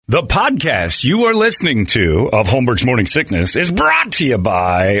The podcast you are listening to of Holmberg's Morning Sickness is brought to you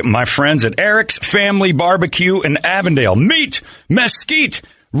by my friends at Eric's Family Barbecue in Avondale. Meet, mesquite,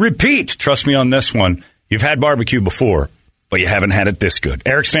 repeat. Trust me on this one. You've had barbecue before, but you haven't had it this good.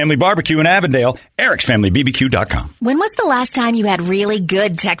 Eric's Family Barbecue in Avondale, ericsfamilybbq.com. When was the last time you had really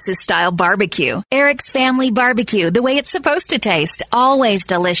good Texas-style barbecue? Eric's Family Barbecue, the way it's supposed to taste. Always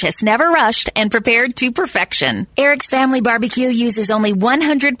delicious, never rushed, and prepared to perfection. Eric's Family Barbecue uses only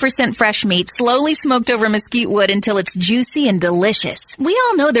 100% fresh meat, slowly smoked over mesquite wood until it's juicy and delicious. We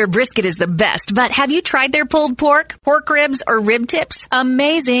all know their brisket is the best, but have you tried their pulled pork ribs, or rib tips?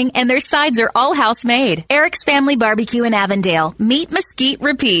 Amazing, and their sides are all house-made. Eric's Family Barbecue in Avondale. Meet, mesquite,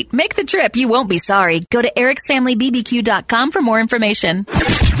 repeat. Make the trip. You won't be sorry. Go to ericsfamilybbq.com for more information.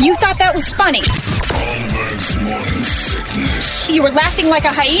 You thought that was funny. You were laughing like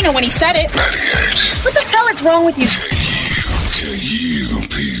a hyena when he said it. 98. What the hell is wrong with you?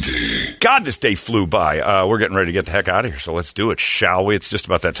 God, this day flew by. We're getting ready to get the heck out of here, so let's do it, shall we? It's just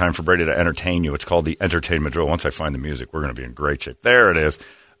about that time for Brady to entertain you. It's called the Entertainment Drill. Once I find the music, we're going to be in great shape. There it is.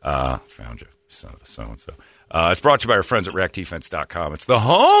 Found you, son of a so-and-so. It's brought to you by our friends at ReactDefense.com. It's the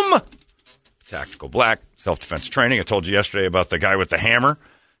home Tactical Black self-defense training. I told you yesterday about the guy with the hammer.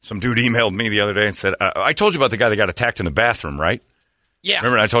 Some dude emailed me the other day and said, I told you about the guy that got attacked in the bathroom, right? Yeah.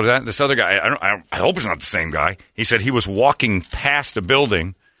 Remember I told you that? This other guy, I hope it's not the same guy. He said he was walking past a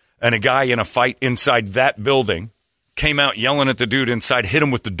building, and a guy in a fight inside that building came out yelling at the dude inside, hit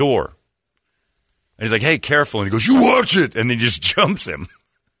him with the door. And he's like, hey, careful. And he goes, you watch it. And he just jumps him.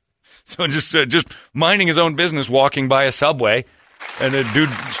 So just minding his own business, walking by a Subway, and the dude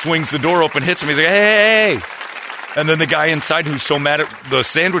swings the door open, hits him. He's like, hey. And then the guy inside who's so mad at the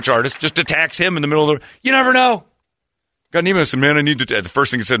sandwich artist just attacks him in the middle of the... You never know. Got an email that said, man, I need to... The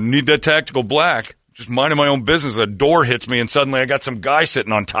first thing it said, need that Tactical Black. Just minding my own business. A door hits me, and suddenly I got some guy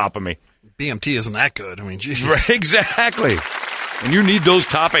sitting on top of me. BMT isn't that good. I mean, geez. Right, exactly. And you need those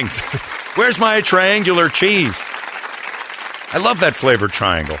toppings. Where's my triangular cheese? I love that flavored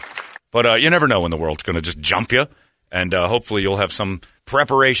triangle. But you never know when the world's going to just jump you, and hopefully you'll have some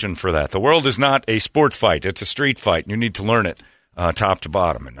preparation for that. The world is not a sport fight. It's a street fight, and you need to learn it top to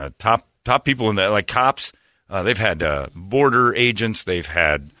bottom. And top people in that, like cops, they've had border agents. They've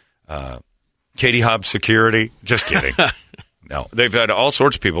had Katie Hobbs security. Just kidding. No, they've had all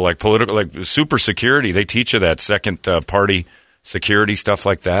sorts of people, like political, like super security. They teach you that second party security stuff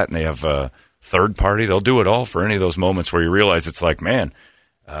like that, and they have third party. They'll do it all for any of those moments where you realize it's like, man,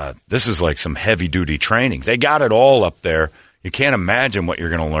 this is like some heavy-duty training. They got it all up there. You can't imagine what you're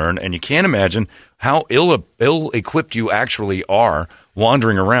going to learn, and you can't imagine how ill-equipped you actually are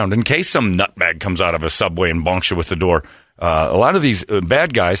wandering around. In case some nutbag comes out of a Subway and bonks you with the door, a lot of these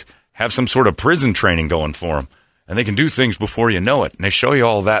bad guys have some sort of prison training going for them, and they can do things before you know it. And they show you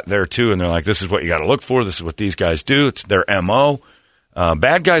all that there, too, and they're like, this is what you got to look for. This is what these guys do. It's their M.O.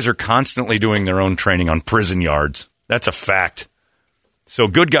 Bad guys are constantly doing their own training on prison yards. That's a fact. So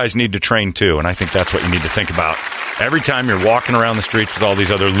good guys need to train, too, and I think that's what you need to think about every time you're walking around the streets with all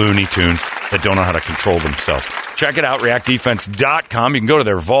these other Looney Tunes that don't know how to control themselves. Check it out, reactdefense.com. You can go to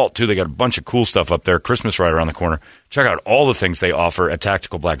their vault, too. They got a bunch of cool stuff up there. Christmas right around the corner. Check out all the things they offer at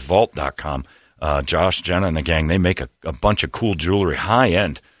tacticalblackvault.com. Josh, Jenna, and the gang, they make a bunch of cool jewelry,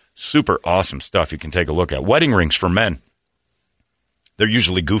 high-end, super awesome stuff you can take a look at. Wedding rings for men. They're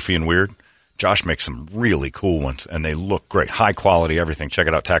usually goofy and weird. Josh makes some really cool ones, and they look great. High quality, everything. Check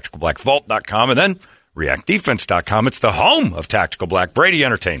it out, tacticalblackvault.com, and then reactdefense.com. It's the home of Tactical Black. Brady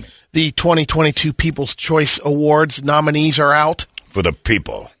Entertainment. The 2022 People's Choice Awards nominees are out. For the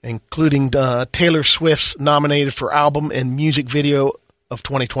people. Including Taylor Swift's nominated for Album and Music Video of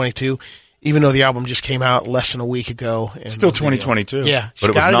 2022, even though the album just came out less than a week ago. And still 2022. Yeah. But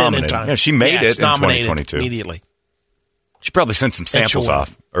it was nominated. Yeah, she made it in 2022. Immediately. She probably sent some samples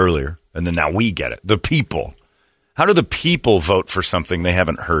off earlier, and then now we get it. The people. How do the people vote for something they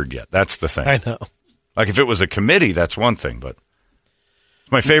haven't heard yet? That's the thing. I know. Like if it was a committee, that's one thing, but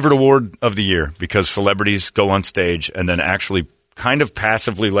it's my favorite award of the year because celebrities go on stage and then actually kind of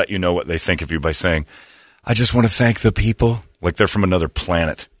passively let you know what they think of you by saying, I just want to thank the people, like they're from another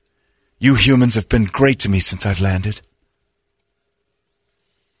planet. You humans have been great to me since I've landed.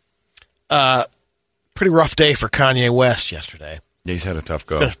 Pretty rough day for Kanye West yesterday. Yeah, he's had a tough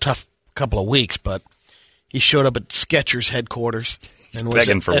go. It's been a tough couple of weeks, but he showed up at Skechers headquarters and was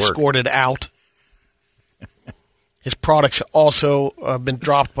escorted out. His products also have been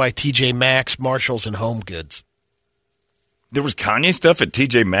dropped by TJ Maxx, Marshalls, and Home Goods. There was Kanye stuff at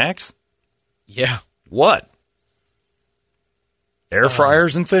TJ Maxx? Yeah. What? Air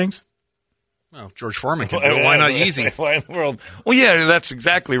fryers and things? Well, George Foreman can do it. Why not Yeezy? Why in the world? Well, yeah, that's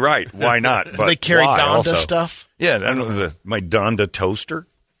exactly right. Why not? But they carry why Donda also? stuff. Yeah, I don't know, my Donda toaster.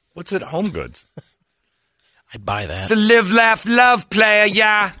 What's it? Home Goods. I'd buy that. It's a live, laugh, love player,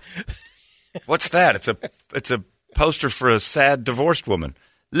 yeah. What's that? It's a poster for a sad divorced woman.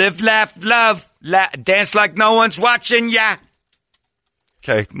 Live, laugh, love, dance like no one's watching, yeah.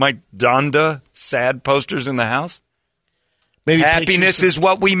 Okay, my Donda sad posters in the house. Maybe happiness is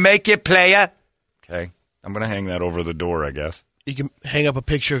what we make it, player. Okay, I'm going to hang that over the door, I guess. You can hang up a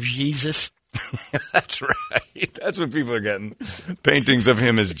picture of Jesus. That's right. That's what people are getting. Paintings of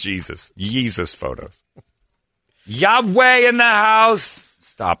him as Jesus. Jesus photos. Yahweh in the house.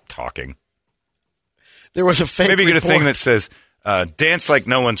 Stop talking. There was a fake Maybe get a report. thing that says, dance like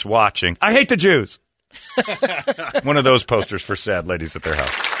no one's watching. I hate the Jews. One of those posters for sad ladies at their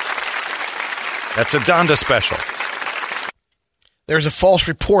house. That's a Donda special. There's a false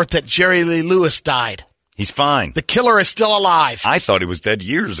report that Jerry Lee Lewis died. He's fine. The killer is still alive. I thought he was dead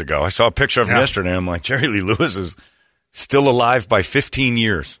years ago. I saw a picture of him yesterday. I'm like, Jerry Lee Lewis is still alive by 15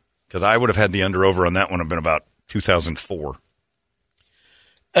 years. Because I would have had the under-over on that one have been about 2004.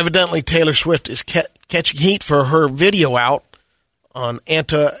 Evidently, Taylor Swift is catching heat for her video out on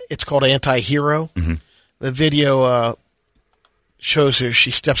it's called Anti-Hero. Mm-hmm. The video shows her,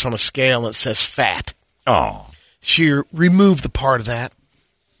 she steps on a scale and it says fat. Oh. She removed the part of that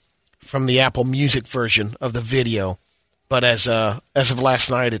from the Apple Music version of the video, but as of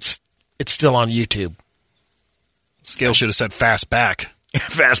last night, it's still on YouTube. Scale should have said fast back.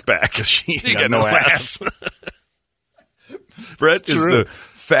 Fast back. She got no ass. Brett is the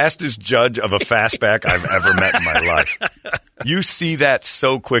fastest judge of a fastback I've ever met in my life. You see that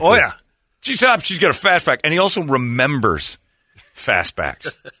so quickly. Oh, yeah. She's up. She's got a fastback. And he also remembers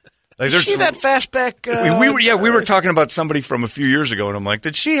fastbacks. Like, Did you see that fastback? We were talking about somebody from a few years ago, and I'm like,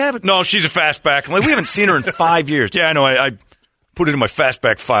 did she have it? No, she's a fastback. I'm like, we haven't seen her in 5 years. Yeah, I know. I put it in my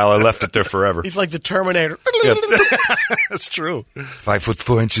fastback file. I left it there forever. He's like the Terminator. Yeah. That's true.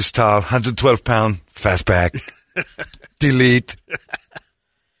 5'4" tall, 112-pound fastback. Delete.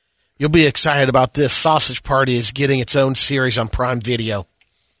 You'll be excited about this. Sausage Party is getting its own series on Prime Video.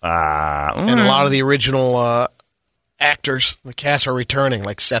 And a lot of the original actors, the cast are returning,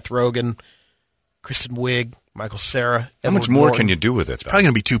 like Seth Rogen, Kristen Wiig, Michael Cera. How much more can you do with it? Though? Probably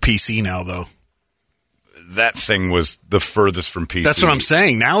going to be too PC now, though. That thing was the furthest from PC. That's what I'm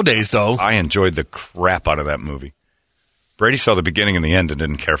saying. Nowadays, though. I enjoyed the crap out of that movie. Brady saw the beginning and the end and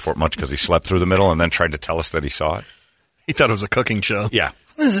didn't care for it much because he slept through the middle and then tried to tell us that he saw it. He thought it was a cooking show. Yeah.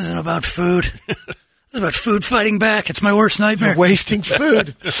 This isn't about food. This is about food fighting back. It's my worst nightmare. You're wasting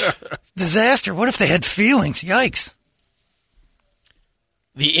food. Disaster. What if they had feelings? Yikes.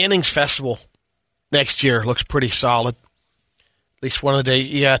 The Innings Festival next year looks pretty solid. At least one of the days.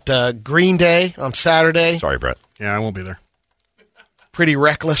 You got Green Day on Saturday. Sorry, Brett. Yeah, I won't be there. Pretty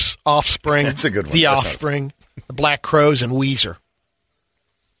Reckless, Offspring. That's a good one. The That's Offspring, the Black Crowes, and Weezer.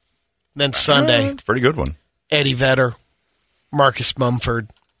 Then Sunday, It's a pretty good one. Eddie Vedder, Marcus Mumford,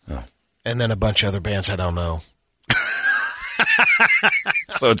 and then a bunch of other bands I don't know.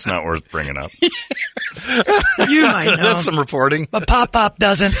 So it's not worth bringing up. You might know. That's some reporting. But Pop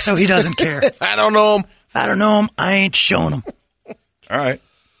doesn't, so he doesn't care. I don't know them. If I don't know him, I ain't showing him. All right.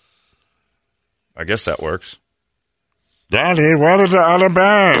 I guess that works. Daddy, what are the other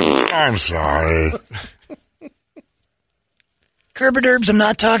bands? I'm sorry. Kerbiderbs, I'm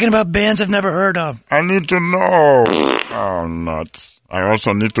not talking about bands I've never heard of. I need to know. Oh, nuts. I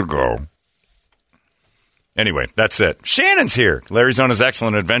also need to go. Anyway, that's it. Shannon's here. Larry's on his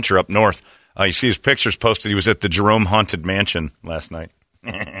excellent adventure up north. You see his pictures posted. He was at the Jerome Haunted Mansion last night.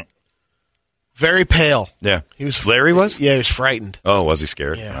 Very pale. Yeah. He was. Larry was? Yeah, he was frightened. Oh, was he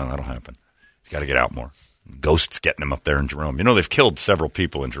scared? Yeah. Oh, that'll happen. He's got to get out more. Ghosts getting him up there in Jerome. You know, they've killed several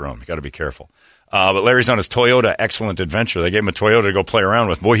people in Jerome. You got to be careful. But Larry's on his Toyota Excellent Adventure. They gave him a Toyota to go play around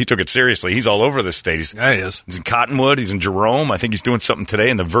with. Boy, he took it seriously. He's all over this state. Yeah, he is. He's in Cottonwood. He's in Jerome. I think he's doing something today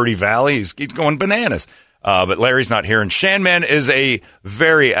in the Verde Valley. He's going bananas. But Larry's not here. And Shanman is a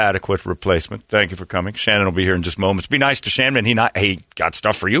very adequate replacement. Thank you for coming. Shannon will be here in just moments. Be nice to Shanman. He got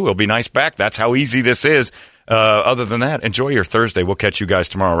stuff for you. He'll be nice back. That's how easy this is. Other than that, enjoy your Thursday. We'll catch you guys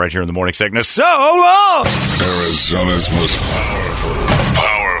tomorrow right here in the morning segment. So long! Arizona's most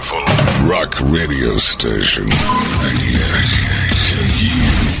powerful rock radio station.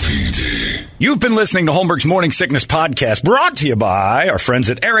 UPD. You've been listening to Holmberg's Morning Sickness Podcast, brought to you by our friends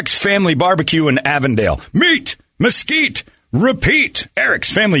at Eric's Family Barbecue in Avondale. Meet, mesquite, repeat.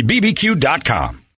 Eric'sFamilyBBQ.com.